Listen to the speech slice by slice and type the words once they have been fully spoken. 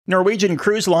Norwegian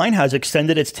Cruise Line has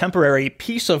extended its temporary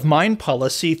peace of mind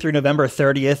policy through November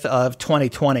 30th of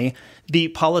 2020. The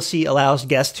policy allows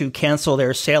guests to cancel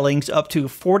their sailings up to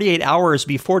 48 hours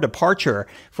before departure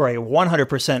for a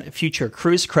 100% future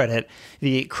cruise credit.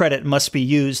 The credit must be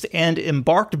used and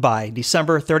embarked by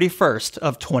December 31st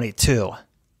of 22.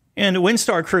 And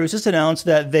Windstar Cruises announced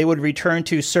that they would return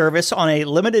to service on a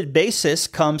limited basis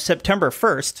come September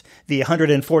 1st. The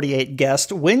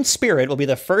 148-guest Wind Spirit will be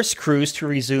the first cruise to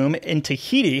resume in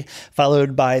Tahiti,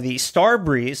 followed by the Star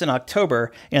Breeze in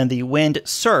October and the Wind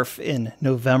Surf in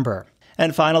November.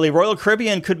 And finally, Royal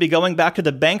Caribbean could be going back to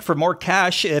the bank for more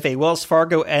cash if a Wells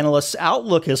Fargo analyst's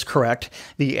outlook is correct.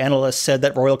 The analyst said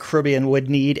that Royal Caribbean would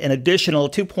need an additional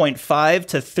 $2.5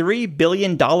 to $3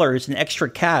 billion in extra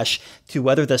cash to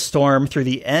weather the storm through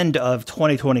the end of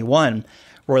 2021.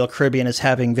 Royal Caribbean is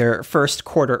having their first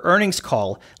quarter earnings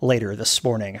call later this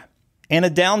morning. And a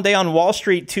down day on Wall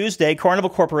Street Tuesday. Carnival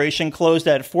Corporation closed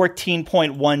at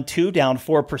 14.12, down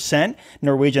 4%.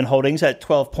 Norwegian Holdings at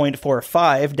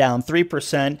 12.45, down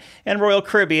 3%. And Royal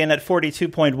Caribbean at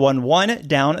 42.11,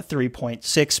 down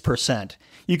 3.6%.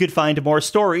 You could find more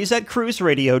stories at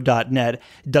cruiseradio.net.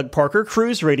 Doug Parker,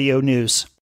 Cruise Radio News.